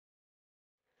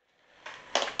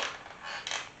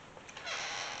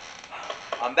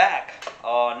I'm back.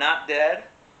 Not dead.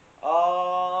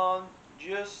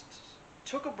 Just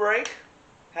took a break.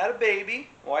 Had a baby.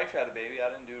 Wife had a baby. I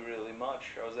didn't do really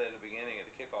much. I was there at the beginning of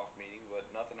the kickoff meeting,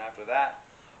 but nothing after that.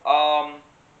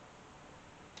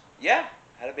 Yeah,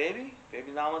 had a baby.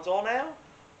 Baby's 9 months old now.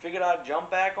 Figured I'd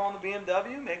jump back on the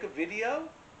BMW, make a video.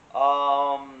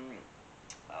 I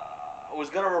was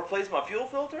going to replace my fuel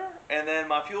filter, and then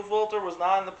my fuel filter was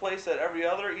not in the place that every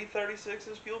other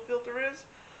E36's fuel filter is,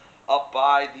 up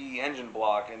by the engine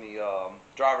block in the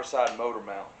driver's side motor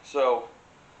mount. So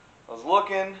I was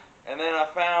looking, and then I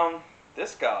found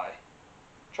this guy,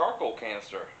 charcoal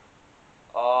canister.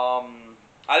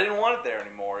 I didn't want it there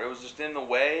anymore. It was just in the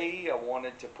way. I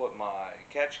wanted to put my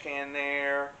catch can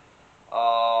there.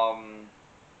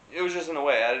 It was just in the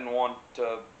way. I didn't want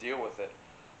to deal with it.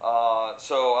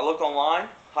 So I looked online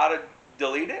how to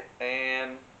delete it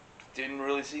and didn't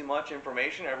really see much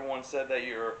information. Everyone said that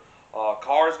your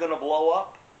car is going to blow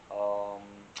up.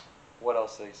 What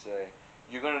else they say?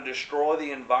 You're going to destroy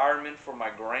the environment for my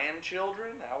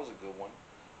grandchildren. That was a good one.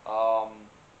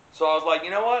 So I was like,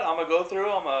 you know what? I'm going to go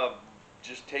through. I'm going to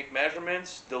just take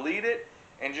measurements, delete it,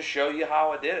 and just show you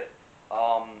how I did it.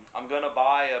 I'm going to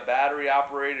buy a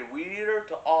battery-operated weed eater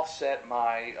to offset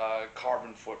my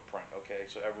carbon footprint. Okay,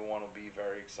 so everyone will be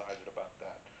very excited about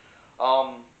that.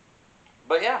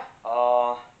 But yeah,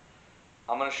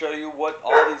 I'm going to show you what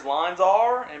all these lines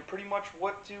are and pretty much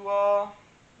what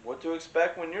to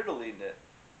expect when you're deleting it.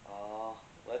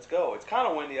 Let's go. It's kind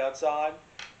of windy outside,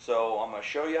 so I'm going to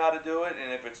show you how to do it.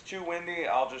 And if it's too windy,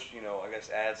 I'll just, I guess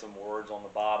add some words on the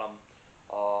bottom.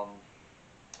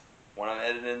 When I'm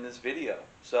editing this video.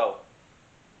 So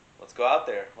let's go out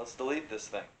there. Let's delete this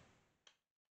thing.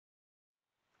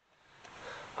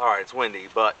 Alright, it's windy,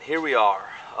 but here we are.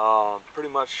 Pretty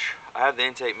much I have the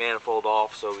intake manifold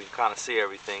off so we can kind of see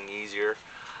everything easier.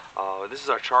 This is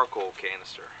our charcoal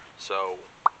canister. So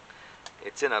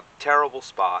it's in a terrible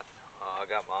spot. I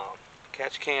got my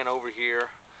catch can over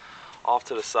here off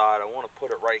to the side. I want to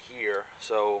put it right here,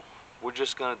 so we're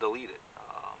just going to delete it.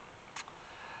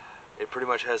 It pretty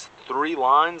much has 3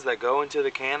 lines that go into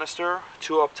the canister,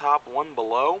 2 up top, 1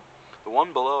 below. The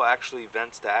one below actually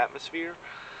vents to atmosphere,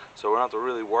 so we don't have to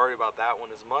really worry about that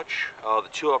one as much. The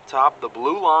 2 up top, the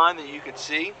blue line that you can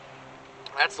see,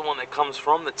 that's the one that comes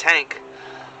from the tank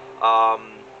to,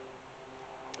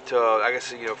 I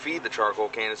guess, feed the charcoal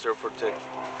canister to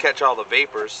catch all the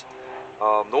vapors.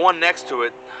 The one next to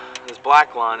it, this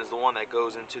black line, is the one that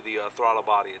goes into the throttle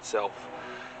body itself.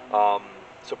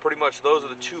 So pretty much those are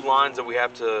the 2 lines that we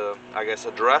have to, I guess,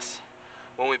 address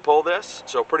when we pull this.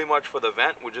 So pretty much for the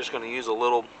vent, we're just going to use the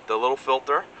little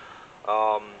filter.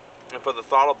 And for the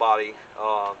throttle body,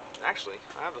 actually,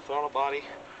 I have the throttle body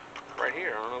right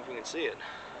here. I don't know if you can see it.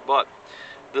 But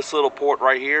this little port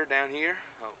right here, down here,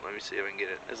 let me see if I can get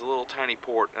it. There's a little tiny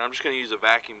port, and I'm just going to use a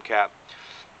vacuum cap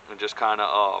and just kind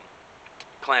of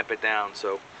clamp it down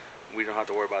so we don't have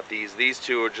to worry about these. These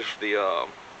 2 are just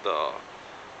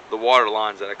the water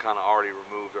lines that I kind of already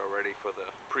removed already for the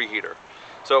preheater.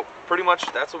 So pretty much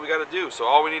that's what we got to do. So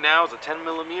all we need now is a 10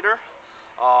 millimeter.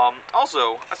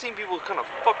 Also, I've seen people kind of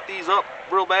fuck these up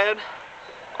real bad.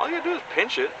 All you gotta do is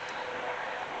pinch it,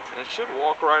 and it should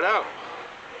walk right out.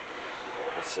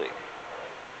 Let's see. Of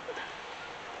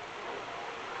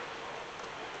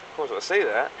course, I say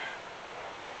that,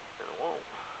 and it won't.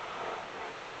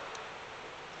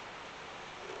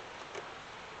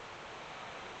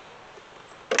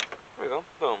 There we go,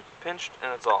 boom, pinched,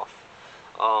 and it's off.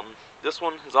 This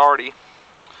one is already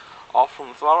off from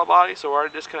the throttle body, so we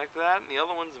already disconnected that, and the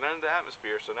other one's vented to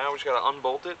atmosphere, so now we just gotta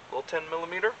unbolt it, little 10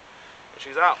 millimeter, and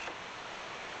she's out.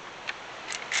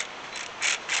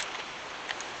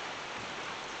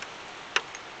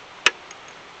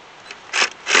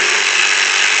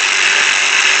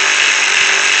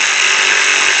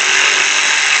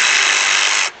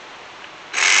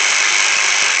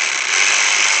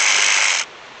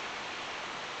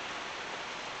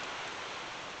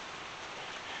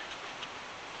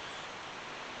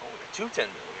 Two 10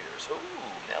 millimeters. Ooh,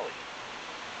 Nelly.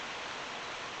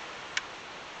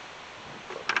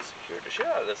 Secured the shit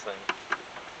out of this thing.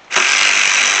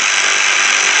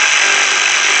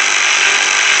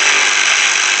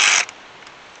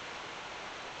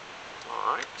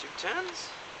 Alright, 2 10s.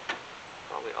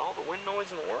 Probably all the wind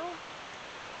noise in the world.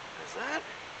 Is that?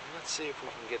 Let's see if we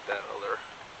can get that other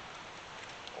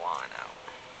line out.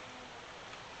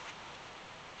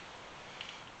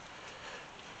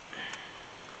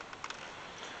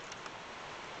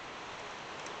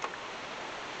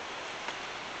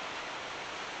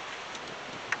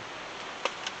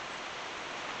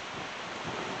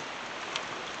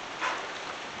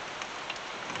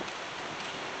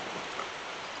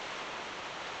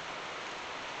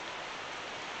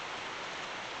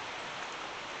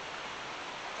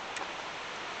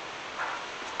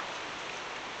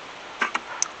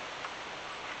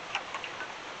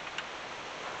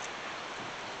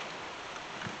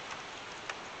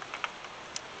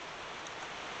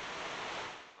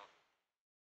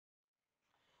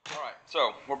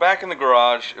 So we're back in the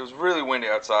garage. It was really windy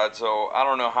outside, so I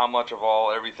don't know how much of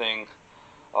everything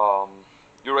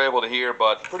you were able to hear,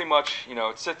 but pretty much,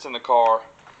 it sits in the car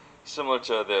similar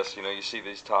to this. You see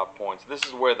these top points. This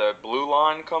is where the blue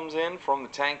line comes in from the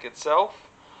tank itself,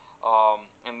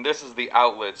 and this is the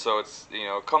outlet. So it's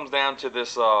it comes down to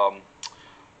this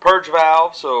purge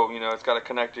valve. So it's got a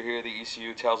connector here. The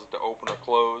ECU tells it to open or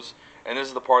close, and this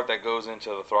is the part that goes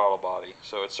into the throttle body.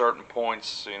 So at certain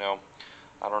points,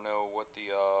 I don't know what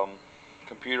the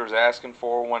computer's asking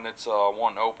for when it's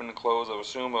wanting to open and close. I would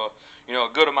assume a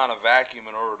good amount of vacuum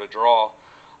in order to draw.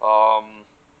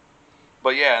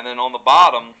 But yeah, and then on the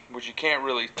bottom, which you can't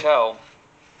really tell,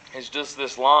 is just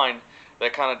this line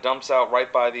that kind of dumps out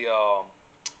right by the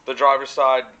driver's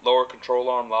side lower control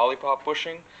arm lollipop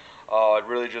bushing. It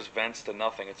really just vents to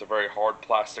nothing. It's a very hard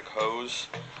plastic hose.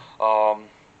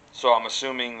 So I'm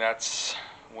assuming that's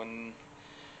when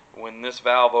this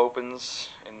valve opens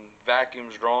and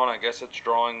vacuum's drawn. I guess it's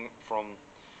drawing from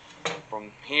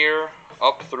here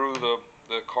up through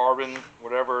the carbon,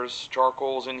 whatever's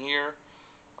charcoal's in here,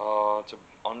 to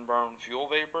unburned fuel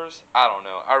vapors. I don't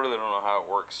know. I really don't know how it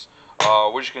works.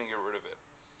 We're just gonna get rid of it.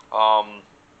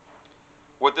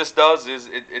 What this does is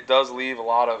it does leave a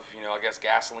lot of I guess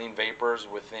gasoline vapors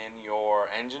within your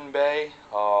engine bay.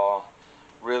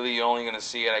 Really, you're only going to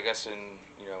see it, I guess, in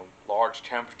large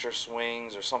temperature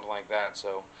swings or something like that.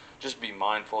 So just be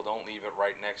mindful. Don't leave it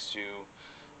right next to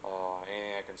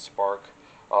anything that can spark.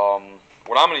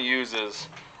 What I'm going to use is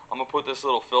I'm going to put this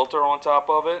little filter on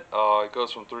top of it. It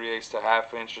goes from 3/8 to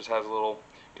 1/2 inch. Just has a little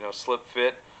slip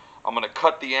fit. I'm going to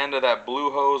cut the end of that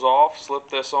blue hose off, slip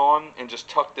this on, and just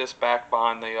tuck this back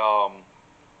behind the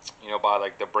by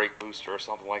like the brake booster or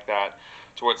something like that,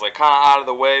 to where it's like kind of out of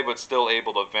the way but still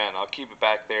able to vent. I'll keep it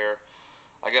back there.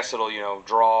 I guess it'll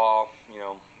draw,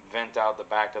 vent out the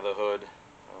back of the hood.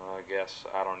 I guess,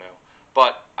 I don't know.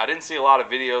 But I didn't see a lot of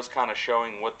videos kind of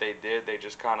showing what they did. They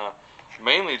just kind of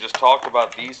mainly just talked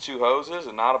about these two hoses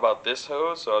and not about this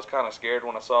hose. So I was kind of scared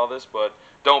when I saw this, but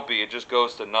don't be. It just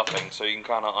goes to nothing. So you can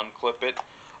kind of unclip it.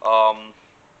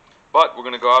 But we're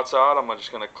gonna go outside. I'm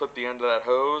just gonna clip the end of that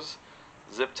hose,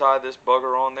 zip tie this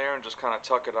bugger on there, and just kind of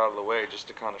tuck it out of the way just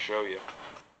to kind of show you.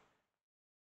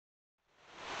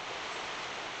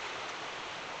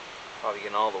 Probably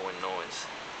getting all the wind noise.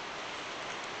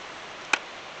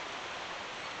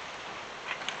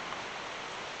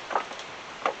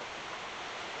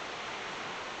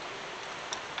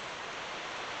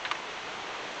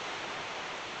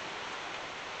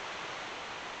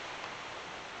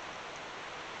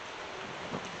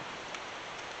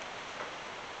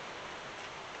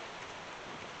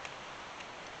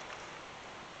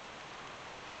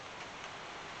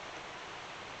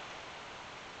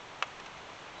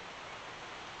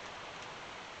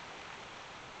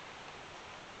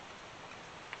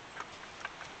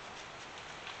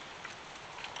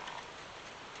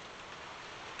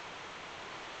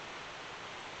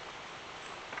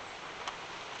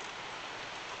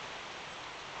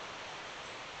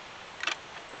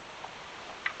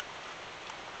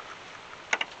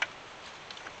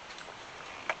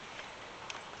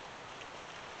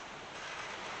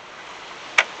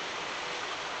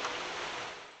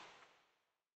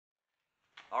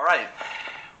 Alright,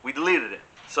 we deleted it.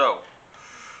 So,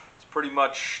 it's pretty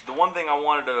much the one thing I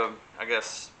wanted to, I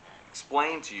guess,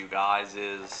 explain to you guys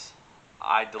is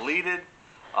I deleted,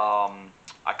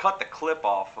 I cut the clip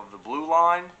off of the blue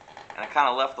line, and I kind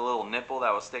of left a little nipple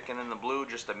that was sticking in the blue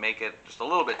just to make it just a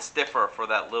little bit stiffer for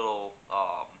that little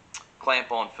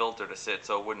clamp-on filter to sit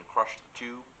so it wouldn't crush the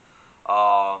tube.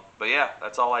 But yeah,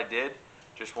 that's all I did.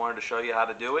 Just wanted to show you how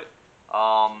to do it.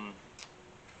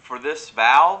 For this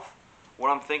valve, what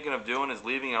I'm thinking of doing is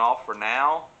leaving it off for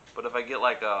now, but if I get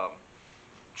like a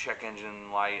check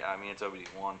engine light, I mean it's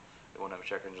OBD1, it won't have a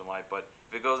check engine light, but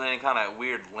if it goes in any kind of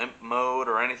weird limp mode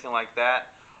or anything like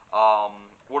that,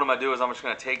 what I'm going to do is I'm just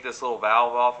going to take this little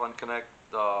valve off,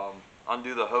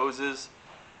 undo the hoses,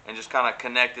 and just kind of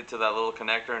connect it to that little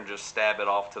connector and just stab it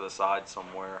off to the side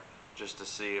somewhere just to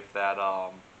see if that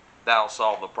that'll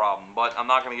solve the problem. But I'm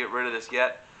not going to get rid of this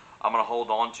yet. I'm going to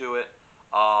hold on to it.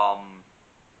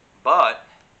 But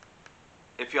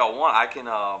if y'all want, I can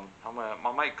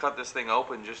I might cut this thing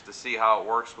open just to see how it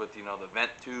works with the vent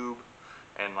tube,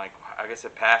 and like I guess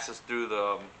it passes through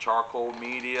the charcoal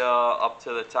media up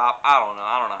to the top. I don't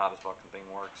know how this fucking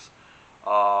thing works.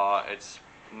 It's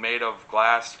made of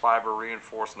glass fiber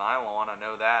reinforced nylon, I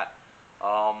know that.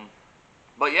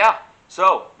 But yeah,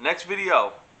 so next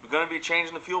video we're going to be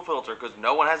changing the fuel filter, because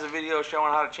no one has a video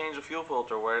showing how to change the fuel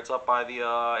filter where it's up by the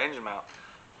engine mount.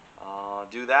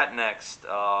 Do that next.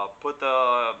 Put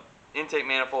the intake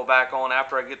manifold back on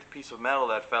after I get the piece of metal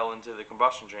that fell into the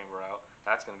combustion chamber out.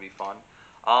 That's going to be fun.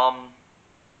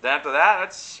 Then after that,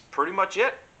 that's pretty much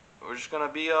it. We're just going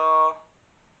to be on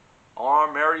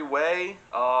our merry way.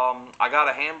 I got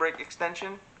a handbrake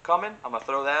extension coming. I'm going to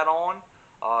throw that on.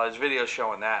 There's videos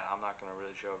showing that. I'm not going to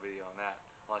really show a video on that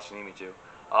unless you need me to.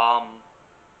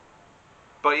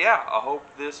 But yeah, I hope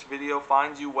this video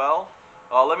finds you well.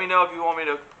 Let me know if you want me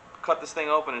to cut this thing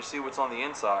open and see what's on the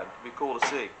inside. It'd be cool to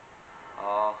see.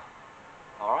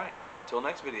 Alright, till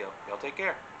next video. Y'all take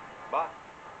care. Bye.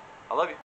 I love you.